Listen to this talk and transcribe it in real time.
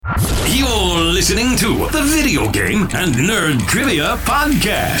listening to the Video Game and Nerd Trivia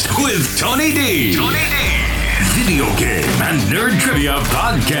Podcast with Tony D. Video Game and Nerd Trivia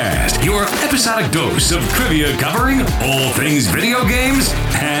Podcast, your episodic dose of trivia covering all things video games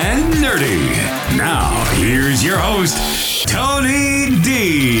and nerdy. Now, here's your host, Tony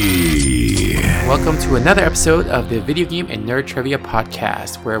D. Welcome to another episode of the Video Game and Nerd Trivia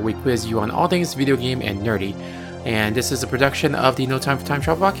Podcast, where we quiz you on all things video game and nerdy. And this is a production of the No Time for Time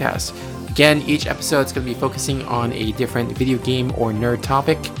Travel Podcast. Again, each episode is going to be focusing on a different video game or nerd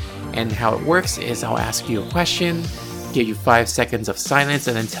topic. And how it works is I'll ask you a question, give you 5 seconds of silence,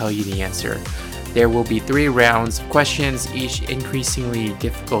 and then tell you the answer. There will be 3 rounds of questions, each increasingly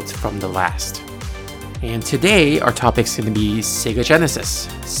difficult from the last. And today, our topic is going to be Sega Genesis.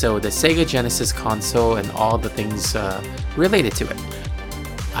 So the Sega Genesis console and all the things related to it.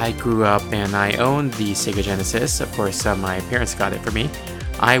 I grew up and I owned the Sega Genesis. Of course, my parents got it for me.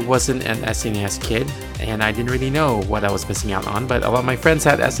 I wasn't an SNES kid, and I didn't really know what I was missing out on, but a lot of my friends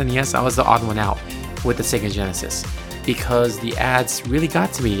had SNES. I was the odd one out with the Sega Genesis because the ads really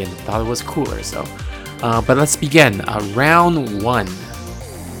got to me and thought it was cooler. But let's begin. Round 1.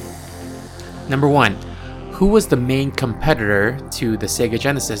 Number 1. Who was the main competitor to the Sega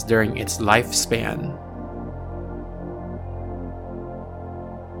Genesis during its lifespan?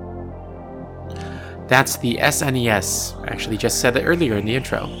 That's the SNES. I actually just said it earlier in the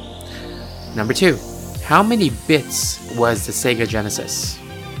intro. Number 2. How many bits was the Sega Genesis?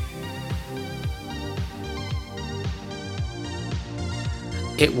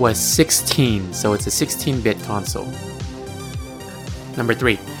 It was 16, so it's a 16-bit console. Number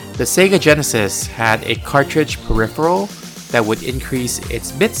 3. The Sega Genesis had a cartridge peripheral that would increase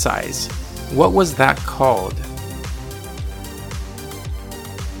its bit size. What was that called?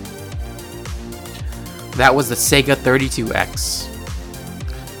 That was the Sega 32X.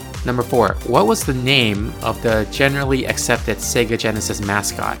 Number 4. What was the name of the generally accepted Sega Genesis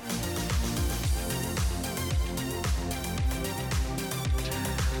mascot?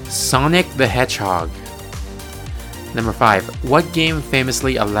 Sonic the Hedgehog. Number 5. What game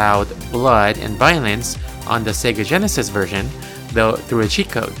famously allowed blood and violence on the Sega Genesis version, though through a cheat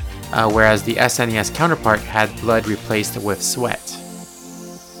code, whereas the SNES counterpart had blood replaced with sweat?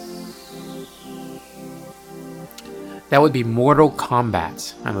 That would be Mortal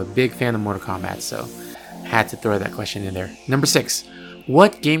Kombat. I'm a big fan of Mortal Kombat, so had to throw that question in there. Number 6.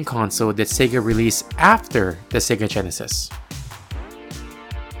 What game console did Sega release after the Sega Genesis?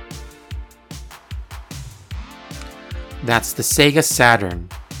 That's the Sega Saturn.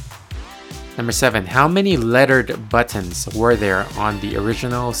 Number 7. How many lettered buttons were there on the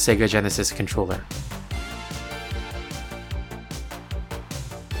original Sega Genesis controller?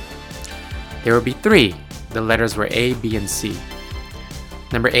 There would be 3. The letters were A, B, and C.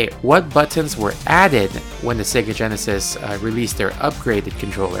 Number 8. What buttons were added when the Sega Genesis released their upgraded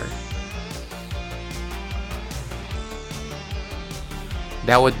controller?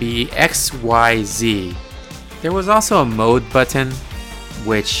 That would be X, Y, Z. There was also a mode button,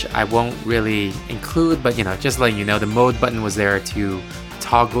 which I won't really include, but just letting you know, the mode button was there to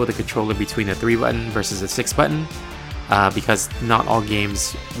toggle the controller between a 3 button versus a 6 button, because not all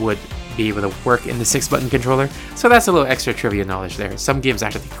games would be able to work in the 6 button controller. So that's a little extra trivia knowledge there. Some games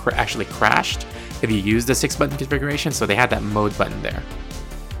actually crashed if you use the 6 button configuration, so they had that mode button there.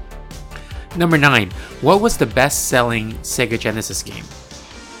 Number 9. What was the best selling Sega Genesis game?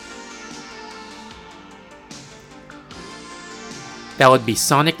 That would be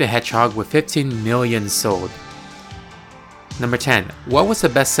Sonic the Hedgehog with 15 million sold. Number 10. What was the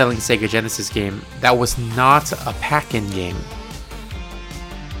best selling Sega Genesis game that was not a pack-in game?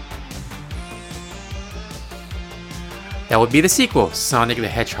 That would be the sequel, Sonic the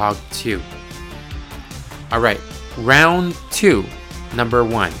Hedgehog 2. Alright, round 2, number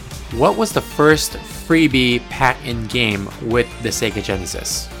 1. What was the first freebie pack-in game with the Sega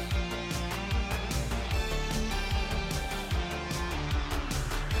Genesis?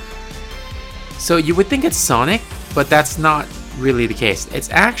 So you would think it's Sonic, but that's not really the case. It's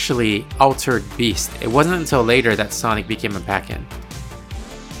actually Altered Beast. It wasn't until later that Sonic became a pack-in.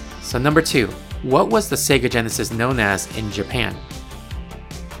 So number 2. What was the Sega Genesis known as in Japan?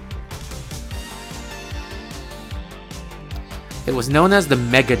 It was known as the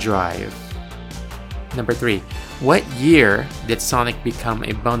Mega Drive. Number 3. What year did Sonic become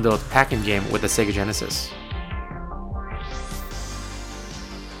a bundled pack-in game with the Sega Genesis?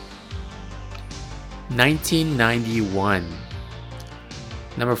 1991.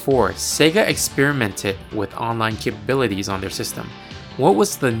 Number 4. Sega experimented with online capabilities on their system. What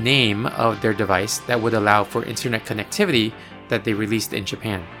was the name of their device that would allow for internet connectivity that they released in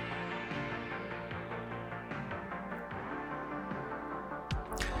Japan?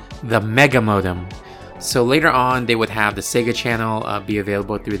 The Mega Modem. So later on, they would have the Sega channel be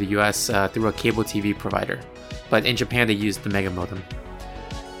available through the US through a cable TV provider. But in Japan, they used the Mega Modem.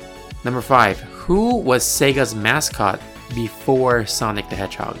 Number 5. Who was Sega's mascot before Sonic the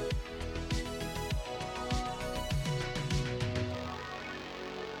Hedgehog?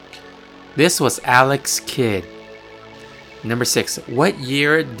 This was Alex Kidd. Number 6. What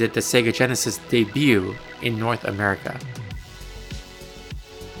year did the Sega Genesis debut in North America?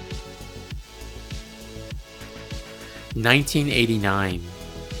 (1989).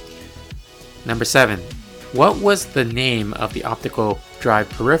 Number 7. What was the name of the optical drive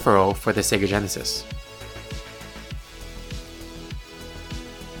peripheral for the Sega Genesis?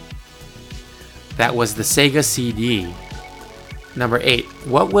 That was the Sega CD. Number 8.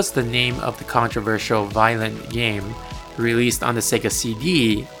 What was the name of the controversial violent game released on the Sega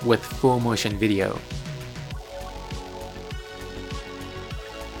CD with full motion video?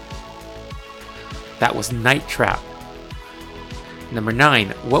 That was Night Trap. Number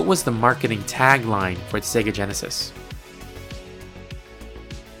 9. What was the marketing tagline for the Sega Genesis?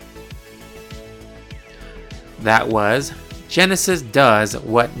 That was, Genesis does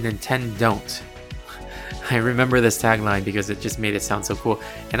what Nintendo don't. I remember this tagline because it just made it sound so cool.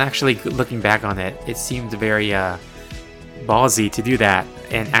 And actually, looking back on it, it seemed very ballsy to do that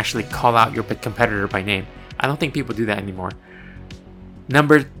and actually call out your competitor by name. I don't think people do that anymore.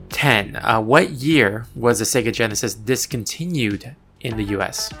 Number 10. What year was the Sega Genesis discontinued in the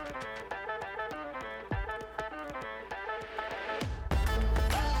US?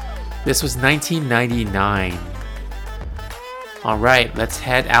 This was 1999. Alright, let's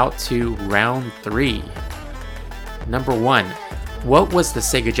head out to round 3. Number 1. What was the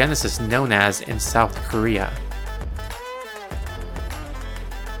Sega Genesis known as in South Korea?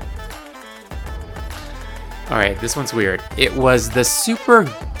 Alright, this one's weird. It was the Super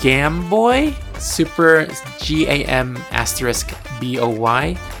Game Boy, Super GAM asterisk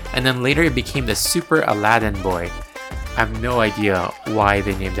BOY, and then later it became the Super Aladdin Boy. I have no idea why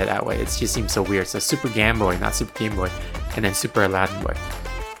they named it that way. It just seems so weird. So Super Game Boy, not Super Game Boy, and then Super Aladdin Boy.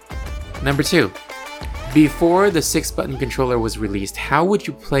 Number 2. Before the 6-button controller was released, how would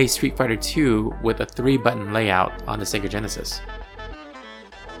you play Street Fighter 2 with a 3-button layout on the Sega Genesis?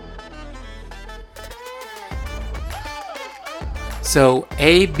 So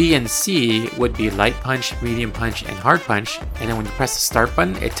A, B, and C would be light punch, medium punch, and hard punch, and then when you press the start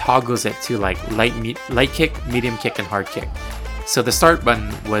button, it toggles it to like light kick, medium kick, and hard kick. So the start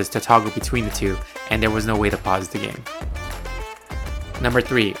button was to toggle between the two, and there was no way to pause the game. Number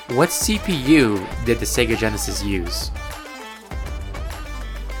 3. What CPU did the Sega Genesis use?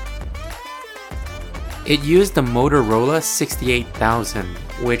 It used the Motorola 68000,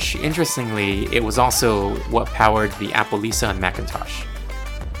 which interestingly, it was also what powered the Apple Lisa and Macintosh.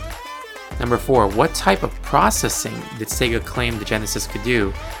 Number 4. What type of processing did Sega claim the Genesis could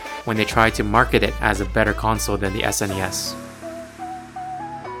do when they tried to market it as a better console than the SNES?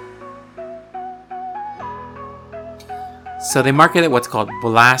 So they marketed what's called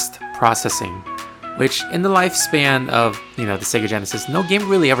blast processing, which in the lifespan of the Sega Genesis, no game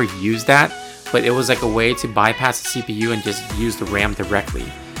really ever used that, but it was like a way to bypass the CPU and just use the RAM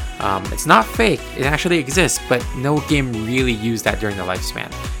directly. It's not fake, it actually exists, but no game really used that during the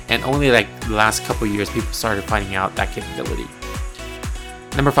lifespan. And only like the last couple years people started finding out that capability.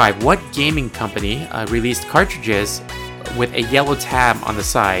 Number 5. What gaming company released cartridges with a yellow tab on the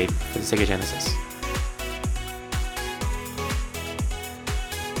side for the Sega Genesis?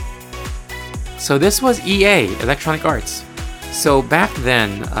 So this was EA, Electronic Arts. So back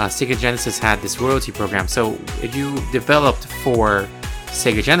then, Sega Genesis had this royalty program. So if you developed for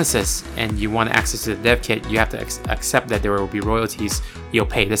Sega Genesis and you want access to the dev kit, you have to accept that there will be royalties you'll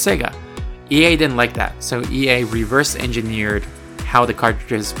pay to Sega. EA didn't like that, so EA reverse engineered how the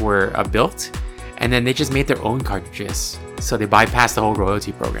cartridges were built, and then they just made their own cartridges. So they bypassed the whole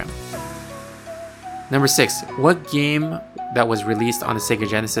royalty program. Number 6. What game that was released on the Sega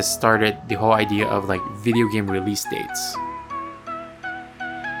Genesis started the whole idea of like video game release dates?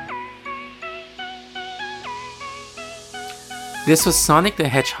 This was Sonic the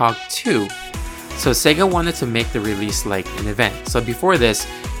Hedgehog 2. So Sega wanted to make the release like an event. So before this,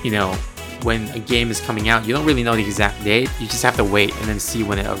 when a game is coming out, you don't really know the exact date. You just have to wait and then see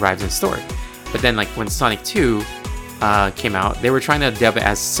when it arrives in store. But then like when Sonic 2 came out, they were trying to dub it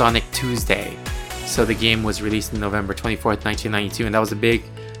as Sonic Tuesday. So the game was released on November 24th, 1992, and that was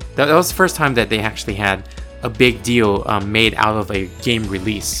that was the first time that they actually had a big deal made out of a game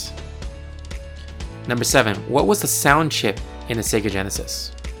release. Number 7. What was the sound chip in the Sega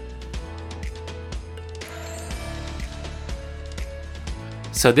Genesis?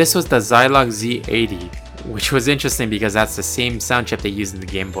 So this was the Zilog Z80, which was interesting because that's the same sound chip they used in the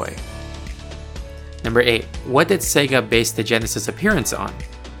Game Boy. Number 8. What did Sega base the Genesis appearance on?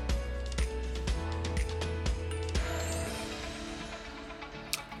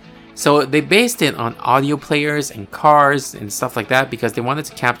 So they based it on audio players and cars and stuff like that because they wanted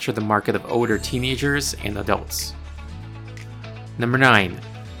to capture the market of older teenagers and adults. Number 9.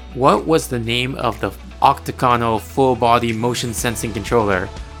 What was the name of the octagonal full-body motion sensing controller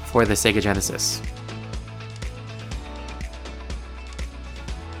for the Sega Genesis?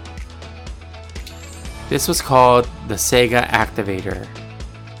 This was called the Sega Activator.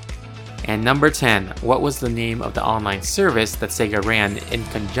 And number 10, what was the name of the online service that Sega ran in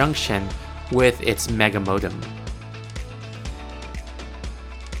conjunction with its Mega Modem?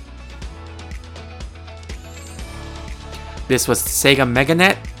 This was Sega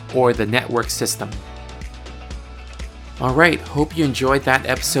MegaNet or the Network System. Alright, hope you enjoyed that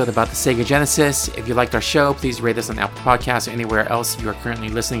episode about the Sega Genesis. If you liked our show, please rate us on Apple Podcasts or anywhere else you are currently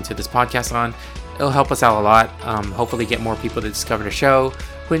listening to this podcast on. It'll help us out a lot. Hopefully get more people to discover the show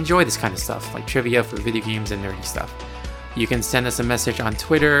who enjoy this kind of stuff, like trivia for video games and nerdy stuff. You can send us a message on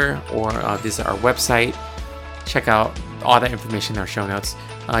Twitter or visit our website. Check out all that information in our show notes.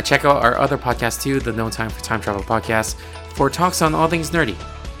 Check out our other podcast too, the No Time for Time Travel podcast, for talks on all things nerdy.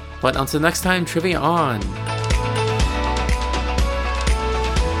 But until next time, trivia on!